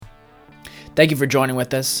Thank you for joining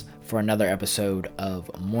with us for another episode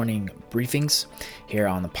of Morning Briefings here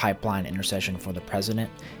on the Pipeline Intercession for the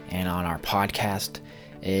President and on our podcast.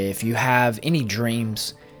 If you have any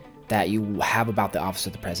dreams that you have about the office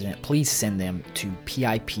of the president, please send them to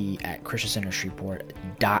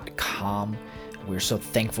pip@christiancentershreveport.com. We're so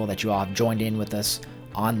thankful that you all have joined in with us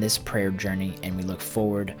on this prayer journey, and we look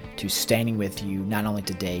forward to standing with you not only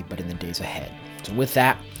today, but in the days ahead. So with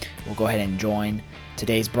that, we'll go ahead and join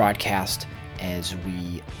today's broadcast as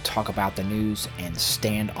we talk about the news and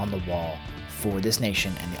stand on the wall for this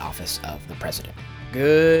nation and the office of the president.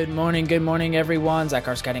 Good morning, everyone. Zach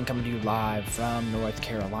Arskadden coming to you live from North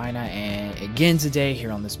Carolina, and again today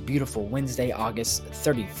here on this beautiful Wednesday, August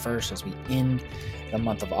 31st, as we end the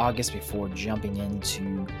month of August before jumping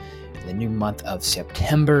into the new month of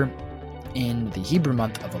September in the Hebrew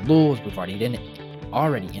month of Elul, as we've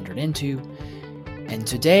already entered into. And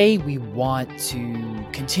today we want to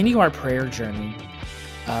continue our prayer journey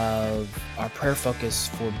of our prayer focus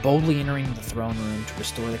for boldly entering the throne room to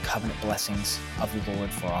restore the covenant blessings of the Lord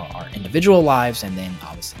for our individual lives, and then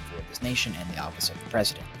obviously for this nation and the office of the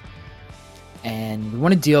president. And we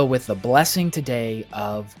want to deal with the blessing today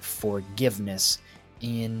of forgiveness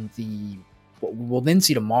in what we will then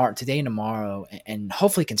see today and tomorrow, and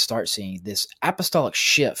hopefully can start seeing this apostolic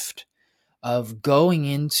shift of going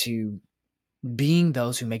into being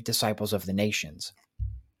those who make disciples of the nations.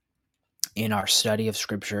 In our study of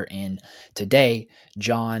Scripture in today,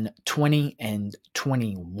 John 20 and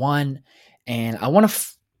 21, and I want to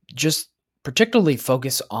just particularly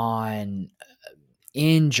focus on,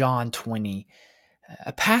 in John 20,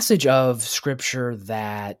 a passage of Scripture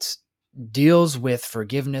that deals with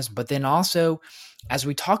forgiveness, but then also, as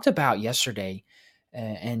we talked about yesterday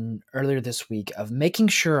and earlier this week, of making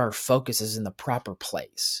sure our focus is in the proper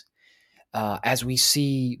place. As we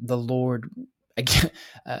see the Lord, again,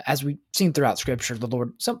 as we've seen throughout Scripture, the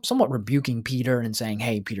Lord somewhat rebuking Peter and saying,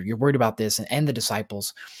 "Hey, Peter, you're worried about this," and the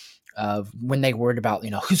disciples when they worried about,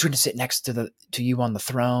 who's going to sit next to you on the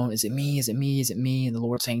throne? Is it me? Is it me? Is it me? And the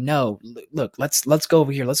Lord saying, "No, look, let's go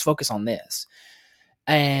over here. Let's focus on this."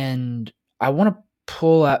 And I want to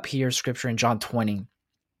pull up here Scripture in John 20,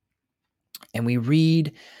 and we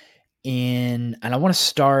read and I want to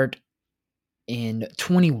start in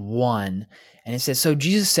 21, and it says, "So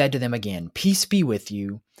Jesus said to them again, 'Peace be with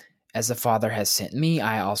you. As the Father has sent me,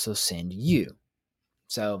 I also send you.'"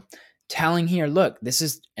 So telling here, look, this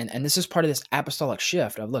is, and this is part of this apostolic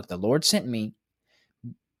shift of, look, the Lord sent me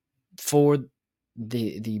for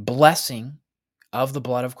the blessing of the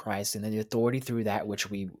blood of Christ and the authority through that, which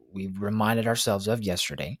we reminded ourselves of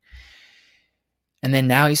yesterday. And then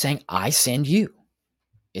now he's saying, "I send you."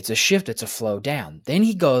 It's a shift. It's a flow down. Then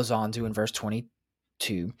he goes on to, in verse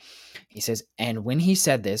 22, he says, "And when he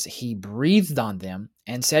said this, he breathed on them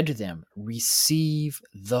and said to them, 'Receive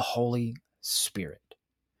the Holy Spirit.'"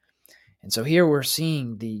 And so here we're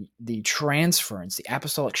seeing the transference, the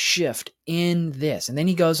apostolic shift in this. And then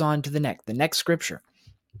he goes on to the next Scripture.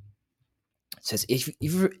 It says, if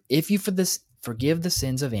you forgive the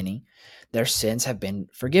sins of any, their sins have been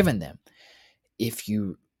forgiven them. If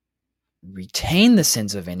you retain the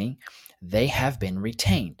sins of any, they have been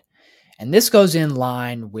retained." And this goes in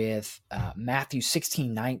line with Matthew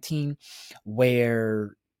 16:19,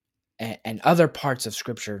 where, and other parts of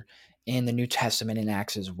Scripture in the New Testament and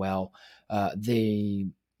Acts as well.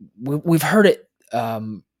 We've heard it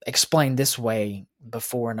explained this way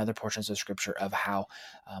before in other portions of Scripture, of how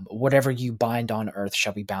whatever you bind on earth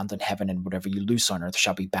shall be bound in heaven, and whatever you loose on earth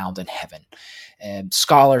shall be bound in heaven.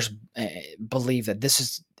 Scholars believe that this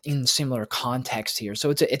is in similar context here. So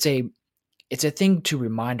it's a thing to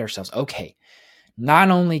remind ourselves, okay, not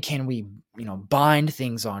only can we, bind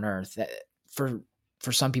things on earth that for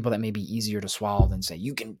some people that may be easier to swallow than say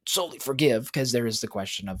you can solely forgive, because there is the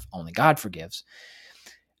question of only God forgives.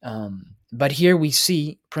 But here we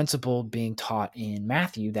see principle being taught in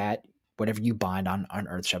Matthew that whatever you bind on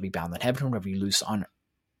earth shall be bound in heaven, whatever you loose on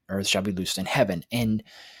earth shall be loosed in heaven. And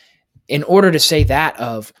in order to say that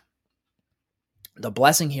of the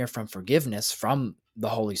blessing here from forgiveness, from the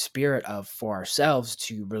Holy Spirit for ourselves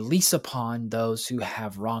to release upon those who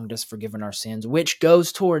have wronged us, forgiven our sins, which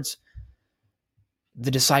goes towards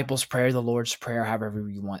the disciples' prayer, the Lord's Prayer, however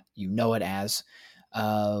you know it as,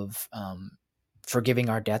 of forgiving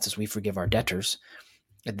our debts as we forgive our debtors,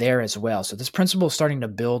 there as well. So this principle is starting to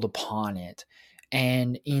build upon it.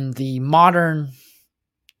 And in the modern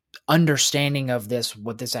understanding of this,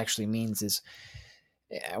 what this actually means is,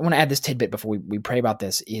 I want to add this tidbit before we pray about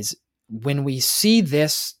this, is when we see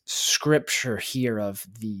this Scripture here of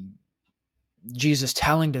Jesus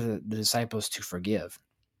telling the disciples to forgive,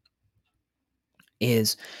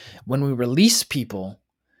 is when we release people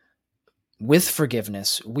with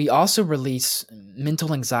forgiveness, we also release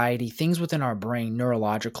mental anxiety, things within our brain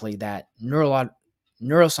neurologically that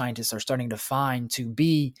neuroscientists are starting to find to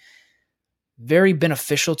be very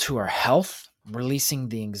beneficial to our health, releasing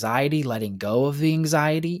the anxiety, letting go of the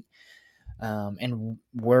anxiety, and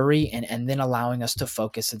worry, and then allowing us to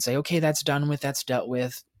focus and say, okay, that's done with, that's dealt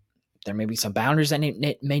with. There may be some boundaries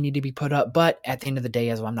that may need to be put up, but at the end of the day,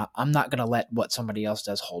 I'm not going to let what somebody else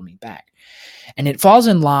does hold me back. And it falls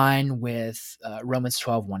in line with Romans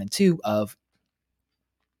 12:1 and 2 of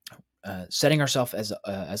setting ourselves as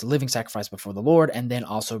a living sacrifice before the Lord, and then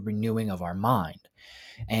also renewing of our mind.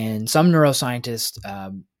 And some neuroscientists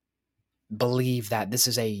believe that this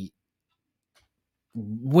is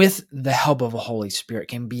with the help of a Holy Spirit,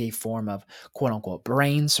 can be a form of quote unquote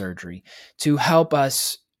brain surgery to help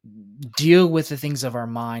us deal with the things of our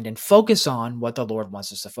mind and focus on what the Lord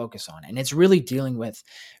wants us to focus on. And it's really dealing with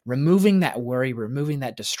removing that worry, removing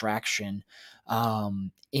that distraction,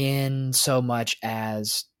 in so much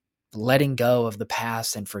as letting go of the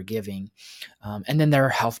past and forgiving. And then there are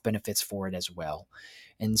health benefits for it as well.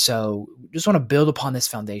 And so just want to build upon this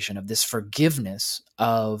foundation of this forgiveness,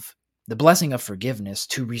 of the blessing of forgiveness,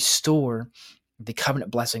 to restore the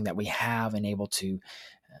covenant blessing that we have and able to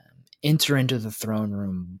enter into the throne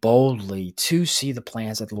room boldly to see the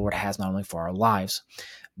plans that the Lord has not only for our lives,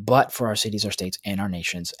 but for our cities, our states, and our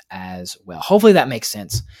nations as well. Hopefully that makes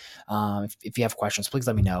sense. If you have questions, please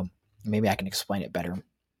let me know. Maybe I can explain it better,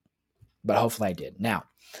 but hopefully I did. Now,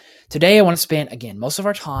 today I want to spend, again, most of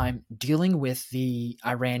our time dealing with the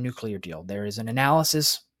Iran nuclear deal. There is an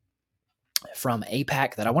analysis from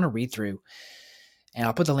AIPAC that I want to read through, and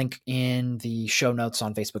I'll put the link in the show notes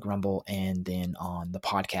on Facebook, Rumble, and then on the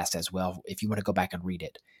podcast as well, if you want to go back and read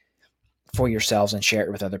it for yourselves and share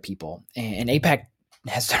it with other people. And AIPAC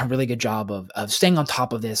has done a really good job of staying on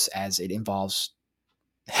top of this, as it involves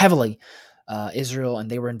heavily Israel, and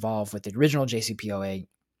they were involved with the original JCPOA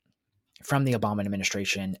from the Obama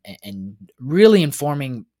administration, and really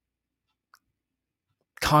informing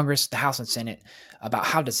Congress, the House and Senate, about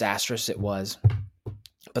how disastrous it was.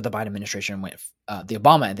 But the Biden administration the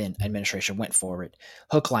Obama administration went for it,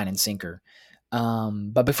 hook, line, and sinker.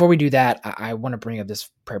 But before we do that, I want to bring up this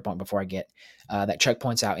prayer point before I get that Chuck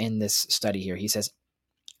points out in this study here. He says,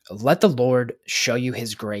 let the Lord show you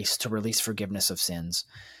his grace to release forgiveness of sins.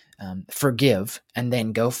 Forgive, and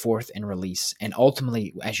then go forth and release. And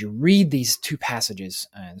ultimately, as you read these two passages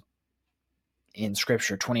in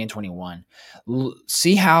Scripture, 20 and 21,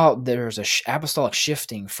 see how there's a apostolic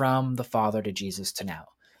shifting from the Father to Jesus to now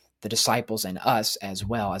the disciples and us, as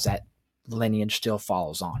well as that lineage still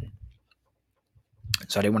follows on.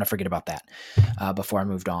 So I didn't want to forget about that before I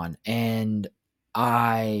moved on. And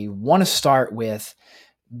I want to start with,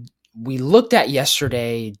 we looked at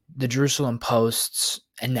yesterday the Jerusalem Post's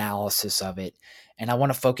analysis of it, and I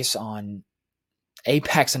want to focus on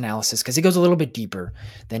AIPAC's analysis because it goes a little bit deeper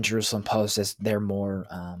than Jerusalem Post, as they're more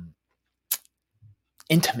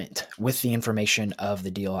intimate with the information of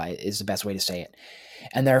the deal, is the best way to say it.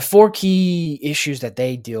 And there are four key issues that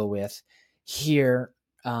they deal with here,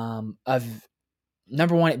 of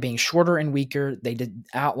number one, it being shorter and weaker. They did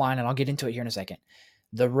outline, and I'll get into it here in a second,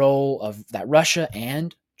 the role of that Russia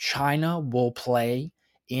and China will play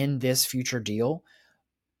in this future deal,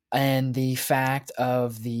 and the fact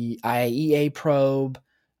of the IAEA probe,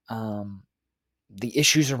 the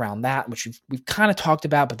issues around that, which we've kind of talked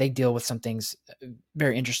about, but they deal with some things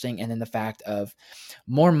very interesting. And then the fact of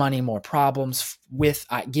more money, more problems with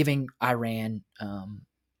giving Iran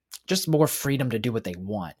just more freedom to do what they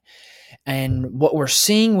want. And what we're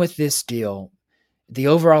seeing with this deal, the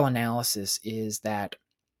overall analysis is that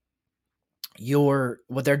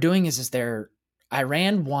what they're doing is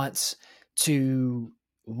Iran wants to,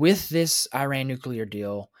 with this Iran nuclear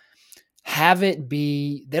deal, have it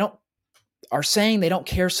be, they don't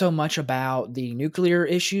care so much about the nuclear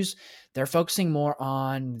issues. They're focusing more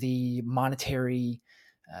on the monetary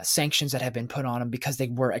sanctions that have been put on them because they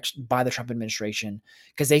were by the Trump administration,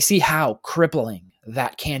 because they see how crippling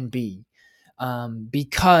that can be.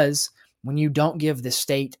 Because when you don't give the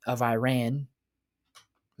state of Iran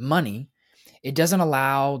money, it doesn't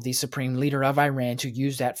allow the supreme leader of Iran to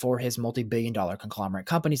use that for his multi-billion-dollar conglomerate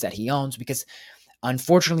companies that he owns. Because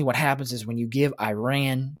unfortunately, what happens is when you give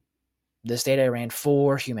Iran, the state of Iran,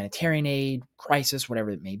 for humanitarian aid, crisis,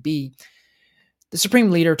 whatever it may be, the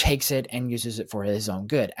supreme leader takes it and uses it for his own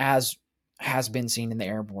good, as has been seen in the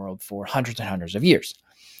Arab world for hundreds and hundreds of years.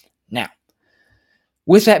 Now,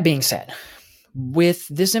 with that being said, with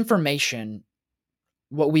this information,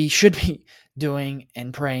 what we should be doing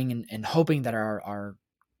and praying and hoping that our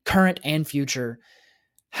current and future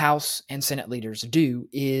House and Senate leaders do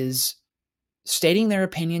is stating their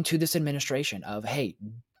opinion to this administration of, hey,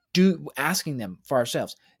 asking them for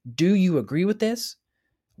ourselves, do you agree with this?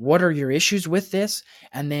 What are your issues with this?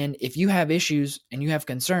 And then if you have issues and you have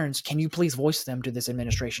concerns, can you please voice them to this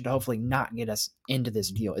administration to hopefully not get us into this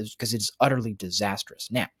deal, because it's utterly disastrous.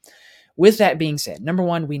 Now, with that being said, number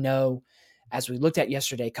one, we know, as we looked at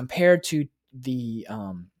yesterday, compared to the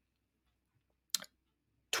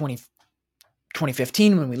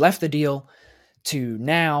 2015 when we left the deal to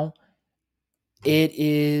now, it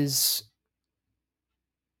is,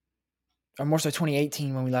 or more so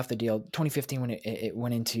 2018 when we left the deal, 2015 when it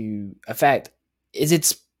went into effect,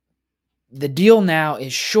 the deal now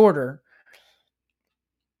is shorter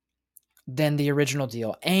than the original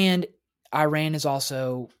deal. And Iran is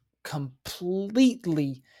also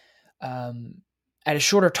completely at a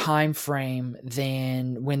shorter time frame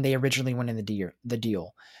than when they originally went in the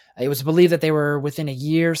deal. It was believed that they were within a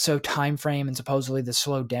year or so time frame, and supposedly this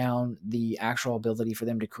slowed down the actual ability for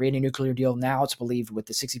them to create a nuclear deal. Now it's believed, with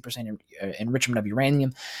the 60% enrichment of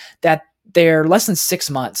uranium, that they're less than 6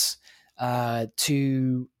 months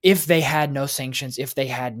to, if they had no sanctions, if they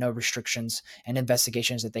had no restrictions and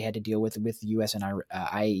investigations that they had to deal with the U.S. and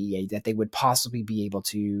IAEA, that they would possibly be able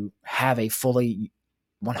to have a fully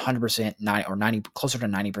 100%, 90, closer to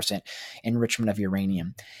 90% enrichment of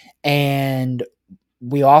uranium. And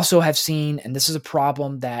we also have seen, and this is a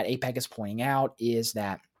problem that AIPAC is pointing out, is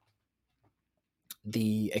that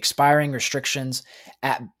the expiring restrictions,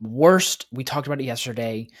 at worst, we talked about it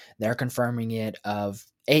yesterday, they're confirming it, of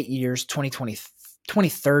 8 years, 2020,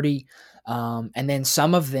 2030. And then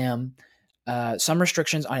some of them, some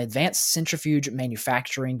restrictions on advanced centrifuge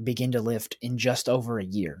manufacturing begin to lift in just over a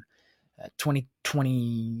year.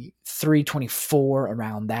 2023, 24,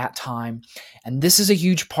 around that time. And this is a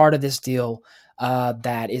huge part of this deal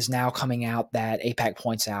that is now coming out, that AIPAC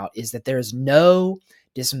points out, is that there is no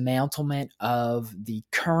dismantlement of the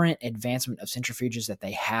current advancement of centrifuges that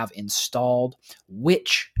they have installed,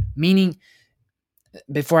 which means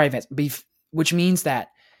that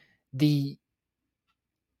the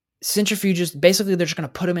centrifuges, basically they're just going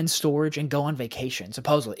to put them in storage and go on vacation,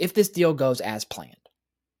 supposedly, if this deal goes as planned.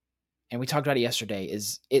 And we talked about it yesterday,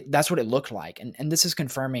 that's what it looked like. And this is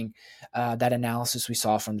confirming that analysis we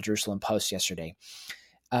saw from the Jerusalem Post yesterday,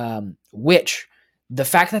 which the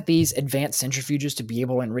fact that these advanced centrifuges to be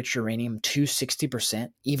able to enrich uranium to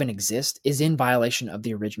 60% even exist is in violation of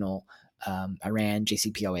the original Iran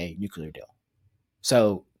JCPOA nuclear deal.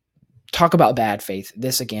 So talk about bad faith.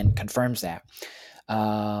 This again confirms that.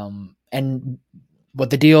 And what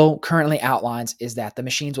the deal currently outlines is that the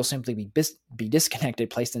machines will simply be disconnected,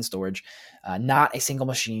 placed in storage. Not a single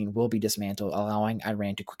machine will be dismantled, allowing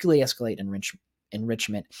Iran to quickly escalate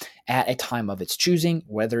enrichment at a time of its choosing,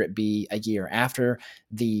 whether it be a year after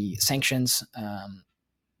the sanctions,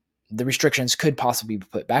 the restrictions could possibly be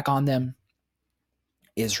put back on them,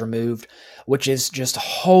 is removed, which is just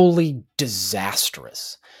wholly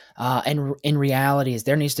disastrous. And in reality, is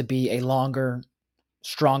there needs to be a longer,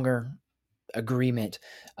 stronger agreement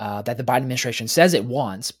that the Biden administration says it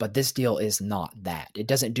wants, but this deal is not that. It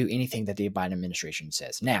doesn't do anything that the Biden administration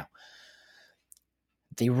says. Now,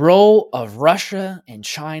 the role of Russia and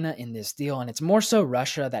China in this deal, and it's more so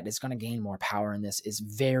Russia that is going to gain more power in this, is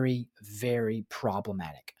very, very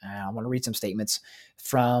problematic. I want to read some statements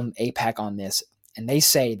from AIPAC on this, and they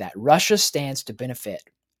say that Russia stands to benefit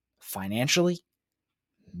financially,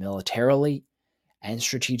 militarily, and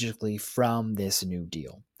strategically from this new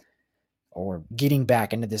deal, or getting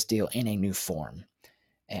back into this deal in a new form.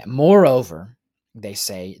 And moreover, they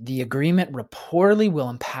say the agreement reportedly will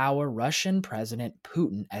empower Russian President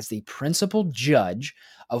Putin as the principal judge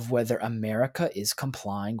of whether America is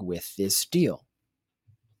complying with this deal.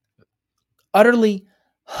 Utterly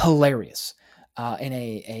hilarious in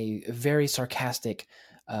a very sarcastic,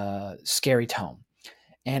 scary tone.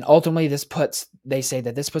 And ultimately, they say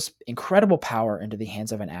that this puts incredible power into the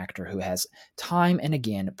hands of an actor who has time and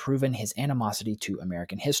again proven his animosity to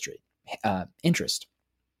American interest.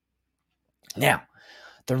 Now,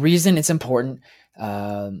 the reason it's important,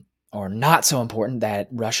 or not so important, that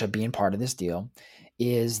Russia being part of this deal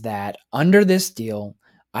is that under this deal,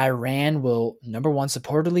 Iran will, number one,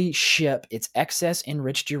 supposedly ship its excess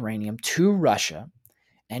enriched uranium to Russia,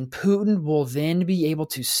 and Putin will then be able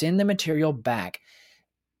to send the material back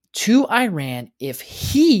to Iran if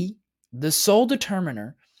he, the sole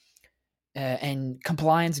determiner and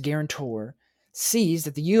compliance guarantor, sees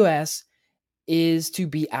that the U.S. is to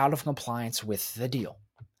be out of compliance with the deal.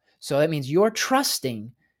 So that means you're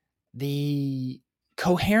trusting the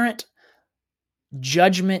coherent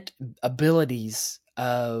judgment abilities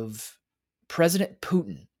of President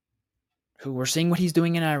Putin, who we're seeing what he's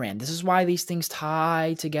doing in Iran. This is why these things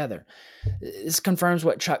tie together. This confirms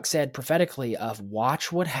what Chuck said prophetically of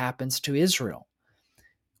watch what happens to Israel.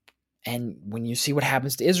 And when you see what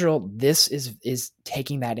happens to Israel, this is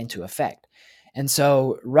taking that into effect. And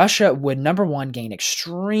so Russia would, number one, gain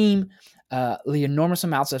extremely enormous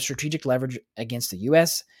amounts of strategic leverage against the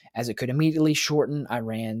U.S., as it could immediately shorten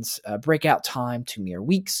Iran's breakout time to mere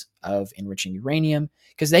weeks of enriching uranium,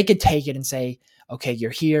 because they could take it and say, okay,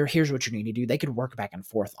 you're here, here's what you need to do. They could work back and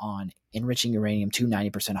forth on enriching uranium to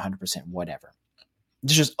 90%, 100%, whatever.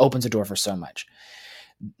 This just opens the door for so much.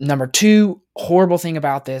 Number two, horrible thing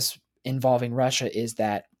about this involving Russia is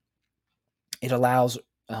that it allows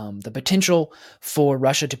the potential for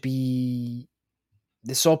Russia to be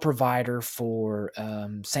the sole provider for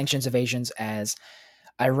sanctions evasions, as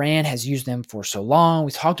Iran has used them for so long.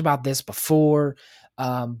 We talked about this before,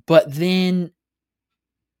 but then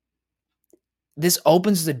this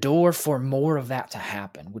opens the door for more of that to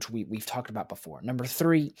happen, which we've talked about before. Number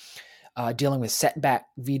three, dealing with setback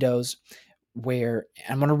vetoes, where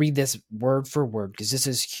I'm going to read this word for word because this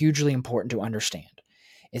is hugely important to understand,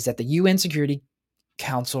 is that the UN Security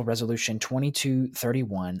Council Resolution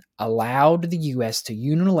 2231 allowed the U.S. to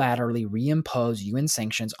unilaterally reimpose UN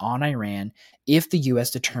sanctions on Iran if the U.S.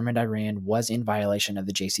 determined Iran was in violation of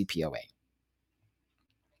the JCPOA.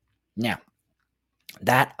 Now,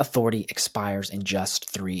 that authority expires in just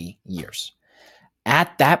 3 years.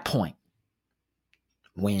 At that point,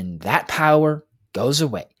 when that power goes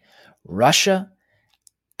away, Russia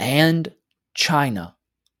and China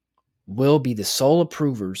will be the sole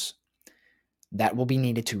approvers that will be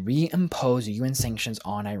needed to reimpose UN sanctions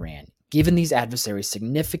on Iran, giving these adversaries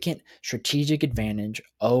significant strategic advantage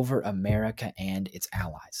over America and its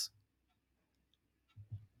allies.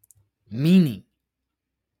 Meaning,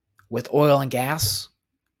 with oil and gas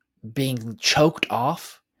being choked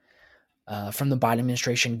off from the Biden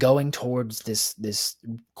administration, going towards this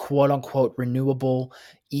quote-unquote renewable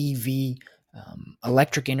EV,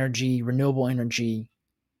 electric energy, renewable energy,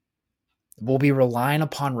 we'll be relying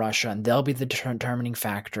upon Russia, and they'll be the determining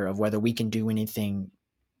factor of whether we can do anything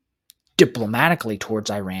diplomatically towards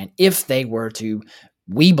Iran if they were to,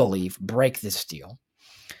 we believe, break this deal.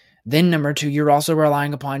 Then number two, you're also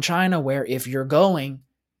relying upon China, where if you're going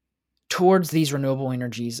towards these renewable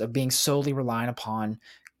energies of being solely reliant upon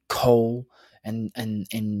coal and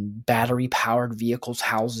battery-powered vehicles,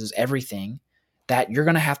 houses, everything, that you're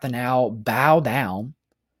going to have to now bow down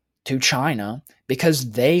to China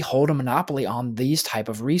because they hold a monopoly on these type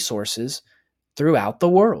of resources throughout the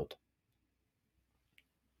world.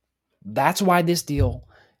 That's why this deal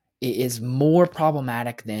is more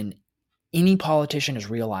problematic than any politician is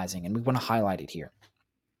realizing, and we want to highlight it here.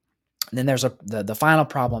 And then there's the final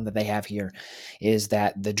problem that they have here is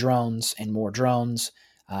that the drones and more drones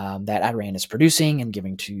that Iran is producing and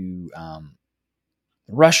giving to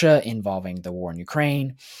Russia involving the war in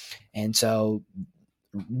Ukraine. And so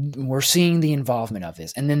we're seeing the involvement of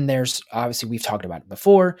this. And then there's, obviously, we've talked about it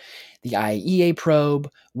before, the IAEA probe,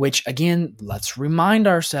 which, again, let's remind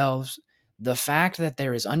ourselves the fact that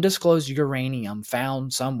there is undisclosed uranium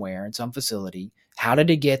found somewhere in some facility. How did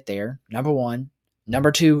it get there? Number one.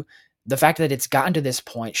 Number two, the fact that it's gotten to this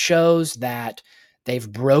point shows that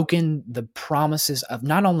they've broken the promises of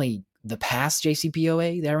not only the past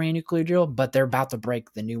JCPOA, the Iran nuclear deal, but they're about to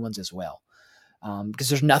break the new ones as well. Because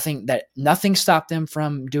there's nothing stopped them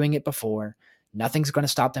from doing it before. Nothing's going to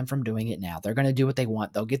stop them from doing it now. They're going to do what they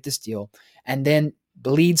want. They'll get this deal. And then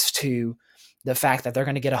leads to the fact that they're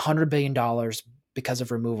going to get $100 billion because of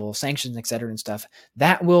removal of sanctions, et cetera, and stuff.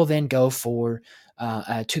 That will then go for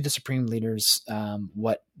to the supreme leaders,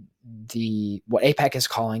 what AIPAC is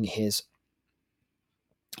calling his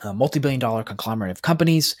multi-billion-dollar conglomerate of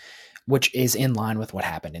companies, which is in line with what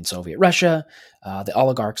happened in Soviet Russia, the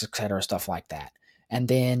oligarchs, et cetera, stuff like that. And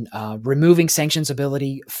then removing sanctions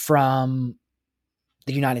ability from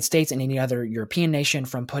the United States and any other European nation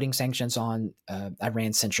from putting sanctions on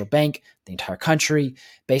Iran's central bank, the entire country,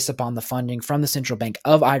 based upon the funding from the central bank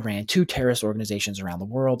of Iran to terrorist organizations around the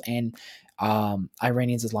world, and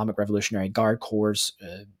Iranian's Islamic Revolutionary Guard Corps'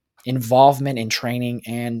 involvement in training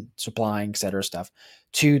and supplying, et cetera, stuff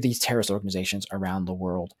to these terrorist organizations around the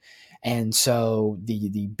world. And so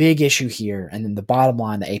the big issue here, and then the bottom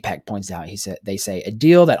line that AIPAC points out, they say a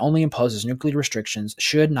deal that only imposes nuclear restrictions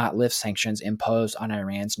should not lift sanctions imposed on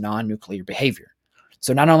Iran's non-nuclear behavior.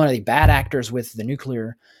 So not only are they bad actors with the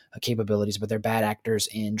nuclear capabilities, but they're bad actors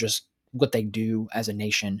in just what they do as a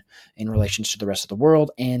nation in relations to the rest of the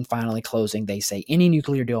world. And finally, closing, they say any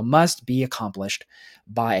nuclear deal must be accomplished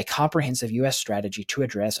by a comprehensive U.S. strategy to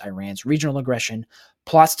address Iran's regional aggression,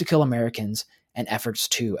 plots to kill Americans, and efforts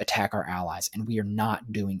to attack our allies. And we are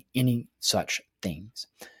not doing any such things.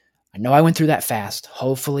 I know I went through that fast.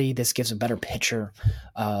 Hopefully, this gives a better picture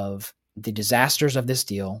of the disasters of this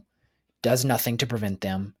deal. Does nothing to prevent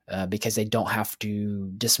them because they don't have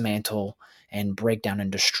to dismantle and break down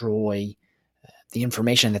and destroy the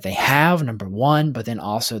information that they have, number one, but then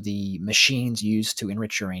also the machines used to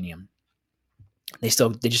enrich uranium. They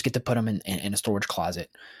just get to put them in a storage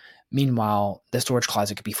closet. Meanwhile, the storage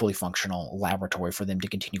closet could be fully functional laboratory for them to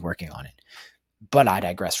continue working on it. But I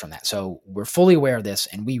digress from that. So we're fully aware of this,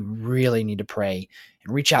 and we really need to pray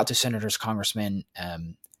and reach out to senators, congressmen,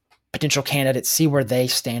 potential candidates, see where they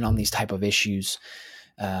stand on these type of issues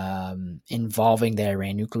involving the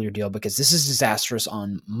Iran nuclear deal, because this is disastrous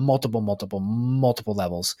on multiple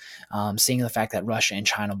levels. Seeing the fact that Russia and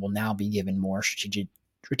China will now be given more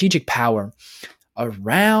strategic power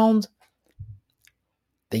around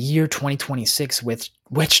the year 2026, which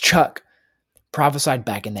Chuck prophesied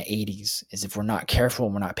back in the 80s, is if we're not careful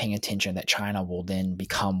and we're not paying attention, that China will then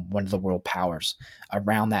become one of the world powers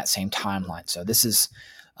around that same timeline. So this is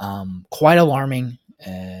quite alarming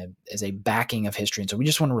as a backing of history. And so we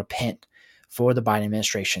just want to repent for the Biden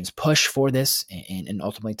administration's push for this and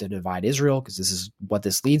ultimately to divide Israel, because this is what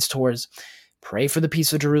this leads towards. Pray for the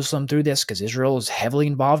peace of Jerusalem through this, because Israel is heavily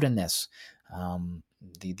involved in this.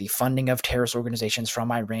 The funding of terrorist organizations from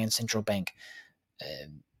Iran's central bank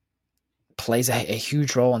plays a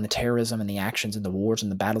huge role in the terrorism and the actions and the wars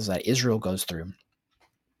and the battles that Israel goes through.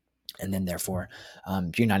 And then therefore,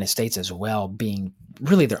 the United States as well being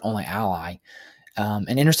really their only ally,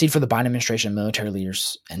 and intercede for the Biden administration and military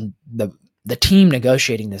leaders and the team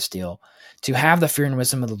negotiating this deal to have the fear and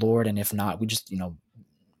wisdom of the Lord. And if not, we just,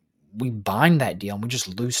 we bind that deal and we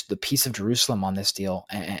just loose the peace of Jerusalem on this deal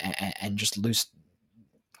and just loose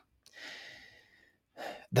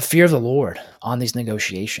the fear of the Lord on these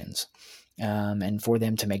negotiations. And for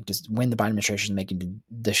them to when the Biden administration is making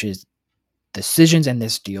decisions in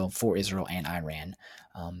this deal for Israel and Iran.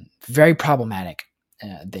 Very problematic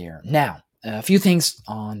there. Now, a few things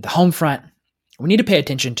on the home front we need to pay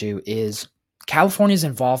attention to is California's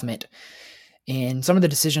involvement in some of the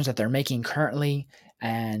decisions that they're making currently,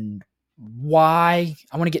 and why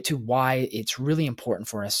I want to get to why it's really important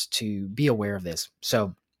for us to be aware of this.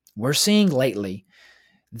 So we're seeing lately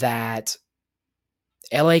that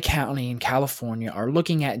LA County and California are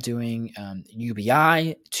looking at doing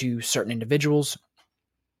UBI to certain individuals.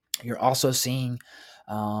 You're also seeing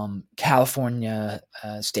California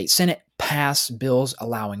State Senate pass bills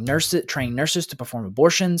allowing trained nurses to perform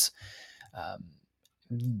abortions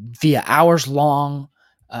via hours-long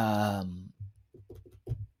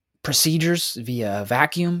procedures via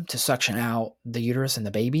vacuum to suction out the uterus and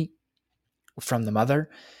the baby from the mother.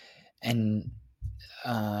 And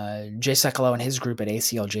Jay Sekulow and his group at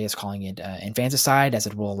ACLJ is calling it infanticide, as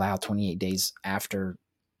it will allow 28 days after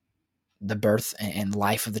the birth and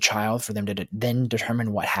life of the child for them to then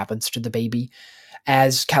determine what happens to the baby.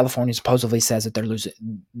 As California supposedly says that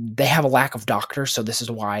they have a lack of doctors, so this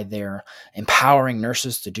is why they're empowering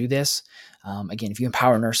nurses to do this. Again, if you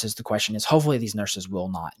empower nurses, the question is, hopefully these nurses will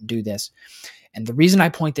not do this. And the reason I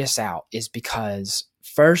point this out is because,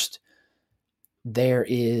 first, there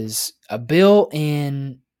is a bill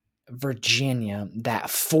in Virginia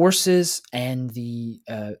that forces, and the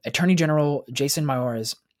Attorney General Jason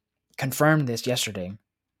Miyares confirmed this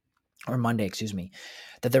Monday,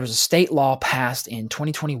 that there was a state law passed in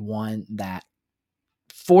 2021 that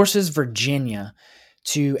forces Virginia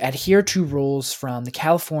to adhere to rules from the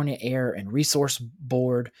California Air and Resource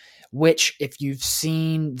Board, which, if you've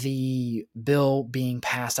seen the bill being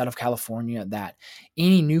passed out of California, that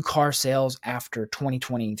any new car sales after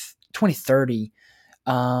 2030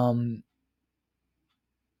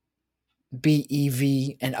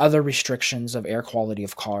 BEV and other restrictions of air quality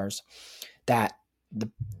of cars, that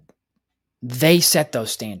they set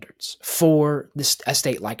those standards for a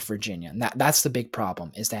state like Virginia. And that's the big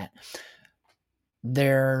problem, is that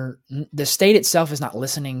the state itself is not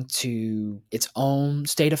listening to its own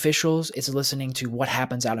state officials. It's listening to what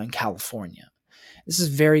happens out in California. This is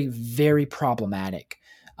very, very problematic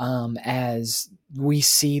as we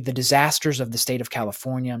see the disasters of the state of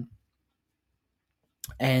California.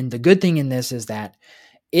 And the good thing in this is that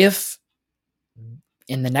if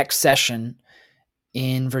in the next session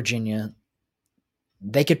in Virginia,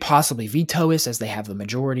 they could possibly veto this, as they have the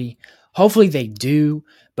majority. Hopefully they do,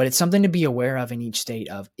 but it's something to be aware of in each state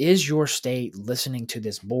of, is your state listening to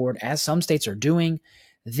this board, as some states are doing?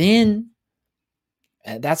 Then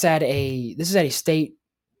this is at a state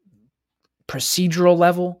procedural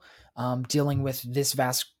level, dealing with this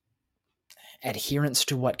vast adherence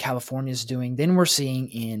to what California is doing. Then we're seeing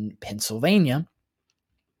in Pennsylvania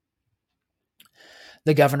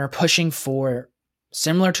the governor pushing for,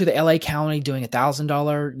 similar to the LA County doing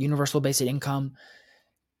 $1,000 universal basic income.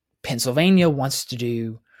 Pennsylvania wants to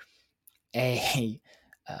do a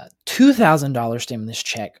 $2,000 stimulus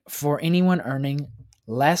check for anyone earning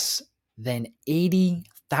less than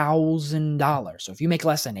 $80,000. So if you make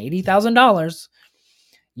less than $80,000,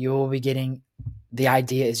 you will be getting, the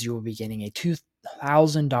idea is you will be getting a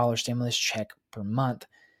 $2,000 stimulus check per month.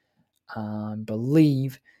 I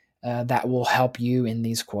believe that will help you in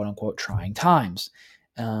these quote unquote trying times.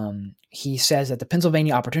 He says that the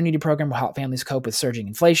Pennsylvania Opportunity Program will help families cope with surging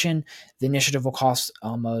inflation. The initiative will cost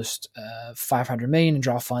almost $500 million and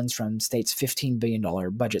draw funds from the state's $15 billion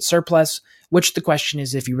budget surplus, which the question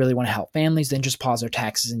is, if you really want to help families, then just pause their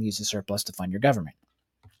taxes and use the surplus to fund your government.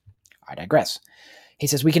 I digress. He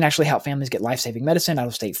says we can actually help families get life-saving medicine out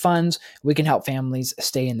of state funds. We can help families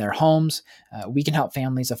stay in their homes. We can help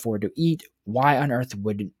families afford to eat. Why on earth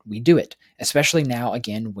would we do it? Especially now,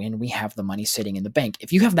 again, when we have the money sitting in the bank.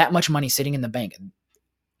 If you have that much money sitting in the bank,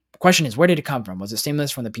 the question is, where did it come from? Was it stimulus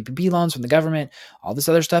from the PPP loans, from the government, all this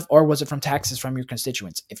other stuff, or was it from taxes from your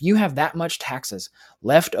constituents? If you have that much taxes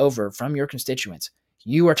left over from your constituents,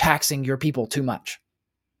 you are taxing your people too much.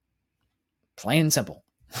 Plain and simple.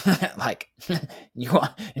 Like, you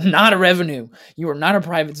are not a revenue. You are not a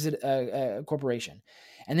private corporation.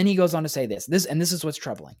 And then he goes on to say this is what's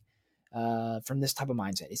troubling from this type of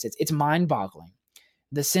mindset. He says, it's mind-boggling,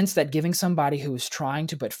 the sense that giving somebody who is trying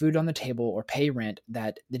to put food on the table or pay rent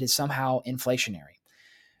that is somehow inflationary.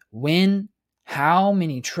 When how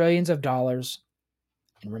many trillions of dollars,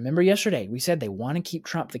 and remember yesterday, we said they want to keep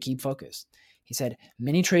Trump to keep focused. He said,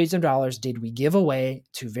 many trillions of dollars did we give away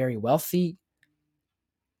to the very wealthy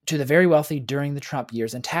during the Trump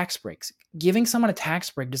years and tax breaks. Giving someone a tax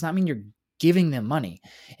break does not mean you're giving them money.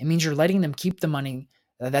 It means you're letting them keep the money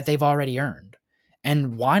that they've already earned.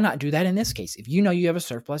 And why not do that in this case? If you know you have a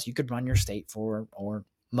surplus, you could run your state for, or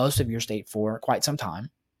most of your state for, quite some time.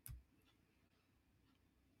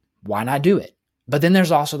 Why not do it? But then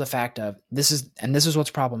there's also the fact of, this is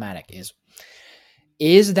what's problematic, is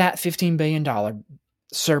that $15 billion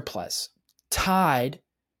surplus tied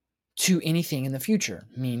to anything in the future,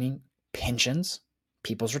 meaning pensions,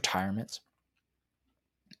 people's retirements,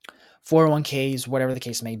 401ks, whatever the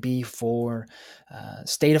case may be, for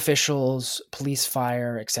state officials, police,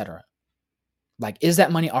 fire, etc. Like, is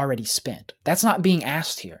that money already spent? That's not being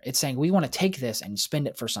asked here. It's saying we want to take this and spend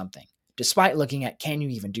it for something, despite looking at, can you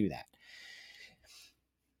even do that?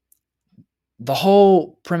 The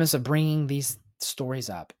whole premise of bringing these stories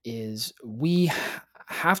up is we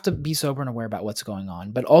have to be sober and aware about what's going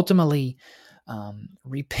on, but ultimately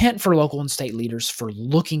repent for local and state leaders for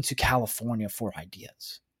looking to California for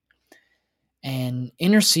ideas, and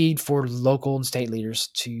intercede for local and state leaders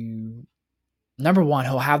to, number one,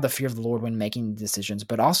 who'll have the fear of the Lord when making decisions,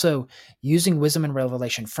 but also using wisdom and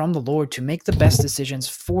revelation from the Lord to make the best decisions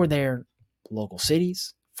for their local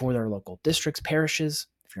cities, for their local districts, parishes,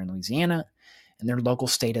 if you're in Louisiana, and their local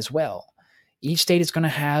state as well. Each state is going to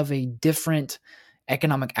have a different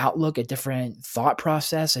economic outlook, a different thought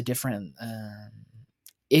process, a different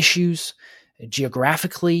issues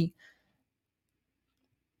geographically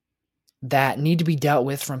that need to be dealt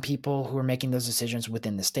with from people who are making those decisions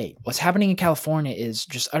within the state. What's happening in California is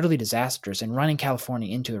just utterly disastrous, and running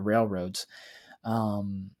California into the railroads,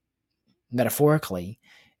 metaphorically,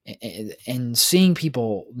 and seeing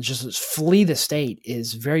people just flee the state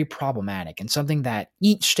is very problematic, and something that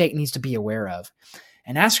each state needs to be aware of.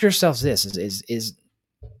 And ask yourselves this, is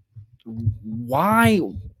why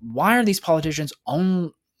are these politicians,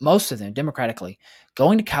 most of them democratically,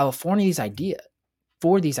 going to California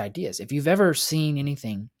for these ideas? If you've ever seen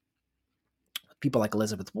anything, people like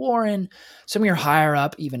Elizabeth Warren, some of your higher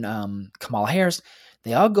up, even Kamala Harris,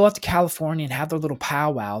 they all go out to California and have their little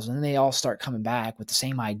powwows, and then they all start coming back with the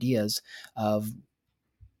same ideas of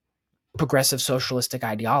progressive socialistic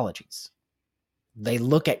ideologies. They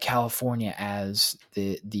look at California as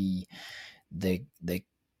the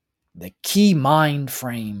key mind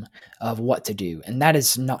frame of what to do, and that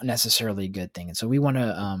is not necessarily a good thing. And so we want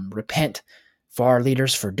to repent for our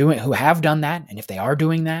leaders who have done that, and if they are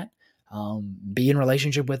doing that, be in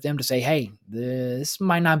relationship with them to say, hey, this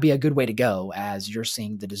might not be a good way to go, as you're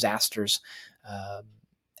seeing the disasters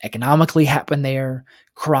economically happen there,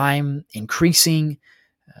 crime increasing,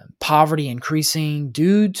 poverty increasing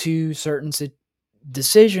due to certain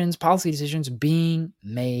policy decisions being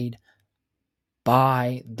made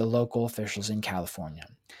by the local officials in California.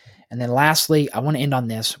 And then lastly, I want to end on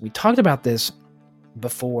this. We talked about this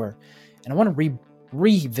before, and I want to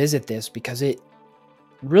revisit this because it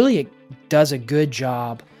really does a good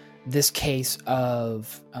job, this case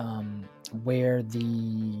of where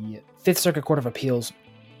the Fifth Circuit Court of Appeals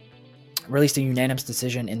released a unanimous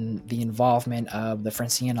decision in the involvement of the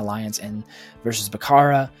Francine Alliance and versus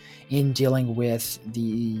Becerra in dealing with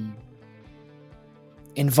the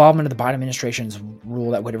involvement of the Biden administration's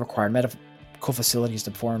rule that would have required medical facilities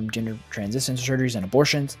to perform gender transition surgeries and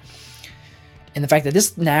abortions. And the fact that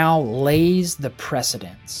this now lays the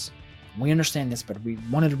precedence. We understand this, but we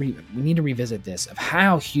need to revisit this of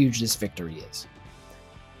how huge this victory is.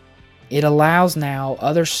 It allows now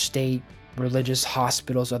other state religious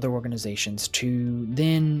hospitals, other organizations to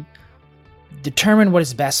then determine what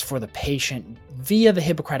is best for the patient via the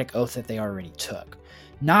Hippocratic Oath that they already took,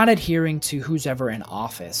 not adhering to who's ever in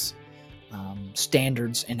office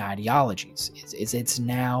standards and ideologies. It's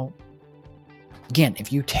now, again,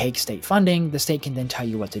 if you take state funding, the state can then tell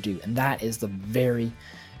you what to do, and that is the very,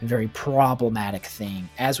 very problematic thing,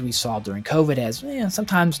 as we saw during COVID, as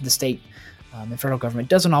sometimes the state and federal government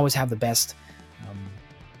doesn't always have the best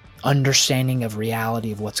understanding of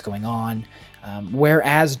reality of what's going on,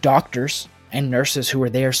 whereas doctors and nurses who are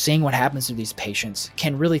there seeing what happens to these patients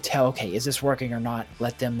can really tell, okay, is this working or not?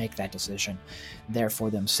 Let them make that decision there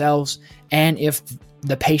for themselves. And if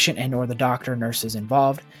the patient and or the doctor, nurses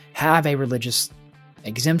involved have a religious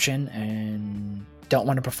exemption and don't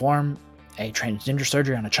want to perform a transgender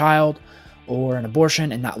surgery on a child or an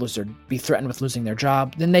abortion and not be threatened with losing their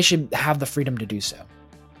job, then they should have the freedom to do so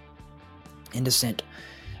in dissent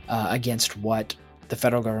against what the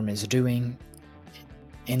federal government is doing,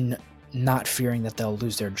 in not fearing that they'll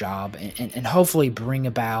lose their job, and hopefully bring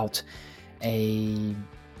about a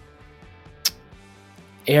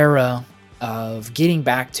era of getting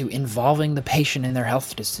back to involving the patient in their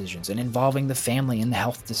health decisions and involving the family in the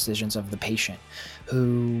health decisions of the patient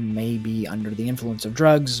who may be under the influence of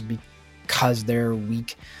drugs because they're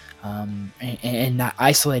weak, and not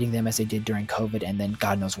isolating them as they did during COVID, and then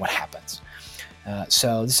God knows what happens.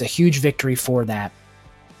 So this is a huge victory for that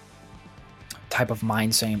type of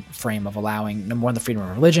mind frame of allowing, number one, the freedom of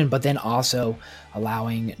religion, but then also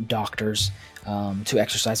allowing doctors to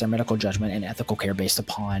exercise their medical judgment and ethical care based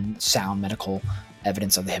upon sound medical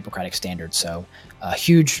evidence of the Hippocratic standard. So a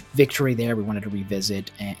huge victory there. We wanted to revisit,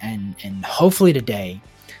 and hopefully today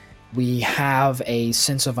we have a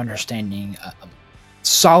sense of understanding, a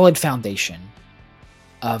solid foundation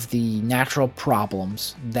of the natural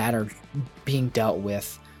problems that are being dealt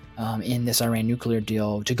with in this Iran nuclear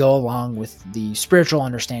deal, to go along with the spiritual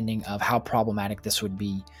understanding of how problematic this would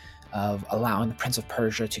be, of allowing the Prince of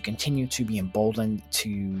Persia to continue to be emboldened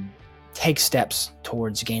to take steps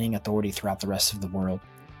towards gaining authority throughout the rest of the world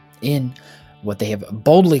in what they have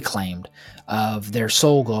boldly claimed of their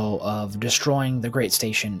sole goal of destroying the great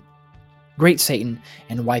Satan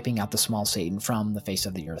and wiping out the small Satan from the face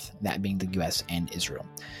of the earth, that being the U.S. and Israel.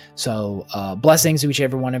 So blessings to each and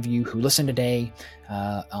every one of you who listened today.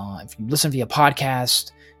 If you listen via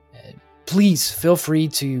podcast, please feel free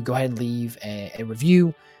to go ahead and leave a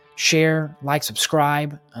review, share, like,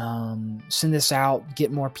 subscribe, send this out,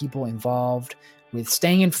 get more people involved with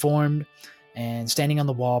staying informed and standing on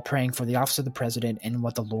the wall, praying for the office of the president and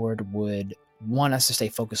what the Lord would want us to stay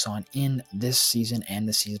focused on in this season and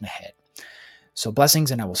the season ahead. So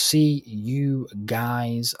blessings, and I will see you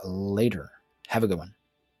guys later. Have a good one.